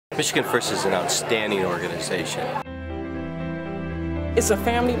Michigan First is an outstanding organization. It's a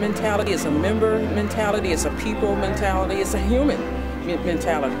family mentality, it's a member mentality, it's a people mentality, it's a human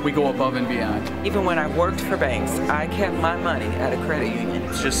mentality. We go above and beyond. Even when I worked for banks, I kept my money at a credit union.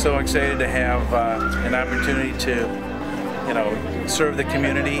 It's just so excited to have an opportunity to serve the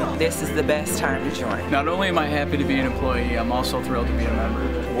community. This is the best time to join. Not only am I happy to be an employee, I'm also thrilled to be a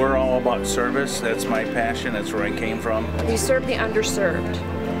member. We're all about service. That's my passion. That's where I came from. We serve the underserved,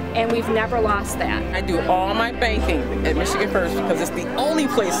 and we've never lost that. I do all my banking at Michigan First because it's the only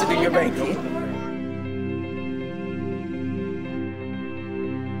place to do your banking.